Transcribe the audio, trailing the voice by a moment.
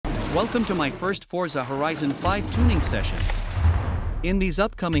Welcome to my first Forza Horizon 5 tuning session. In these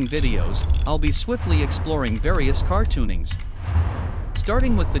upcoming videos, I'll be swiftly exploring various car tunings.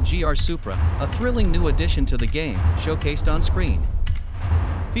 Starting with the GR Supra, a thrilling new addition to the game, showcased on screen.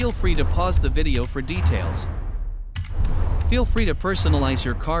 Feel free to pause the video for details. Feel free to personalize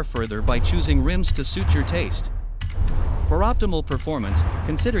your car further by choosing rims to suit your taste. For optimal performance,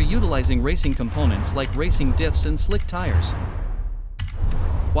 consider utilizing racing components like racing diffs and slick tires.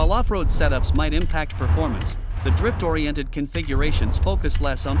 While off-road setups might impact performance, the drift-oriented configurations focus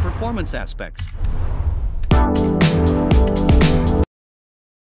less on performance aspects.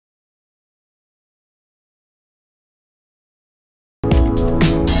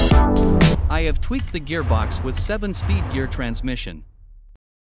 I have tweaked the gearbox with 7-speed gear transmission.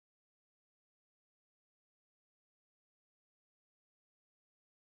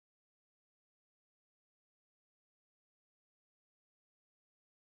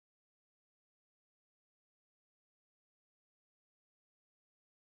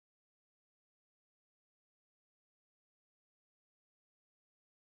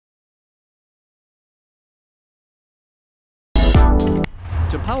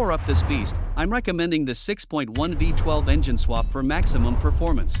 To power up this beast, I'm recommending the 6.1 V12 engine swap for maximum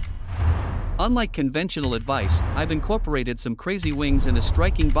performance. Unlike conventional advice, I've incorporated some crazy wings and a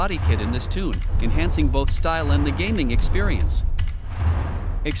striking body kit in this tune, enhancing both style and the gaming experience.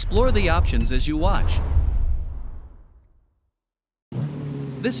 Explore the options as you watch.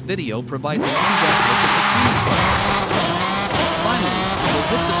 This video provides an in-depth look at the tuning process. Finally, we'll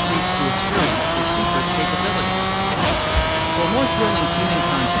hit the streets to experience the Supra's capabilities. For more thrilling tuning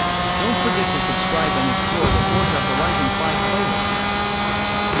content, don't forget to subscribe and explore the Forza Horizon 5 playlist.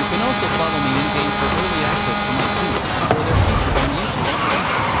 You can also follow me in-game for early access to my tunes before they're featured on YouTube.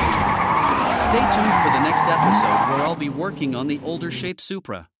 Stay tuned for the next episode where I'll be working on the older shaped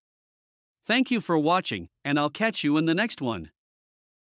Supra. Thank you for watching, and I'll catch you in the next one.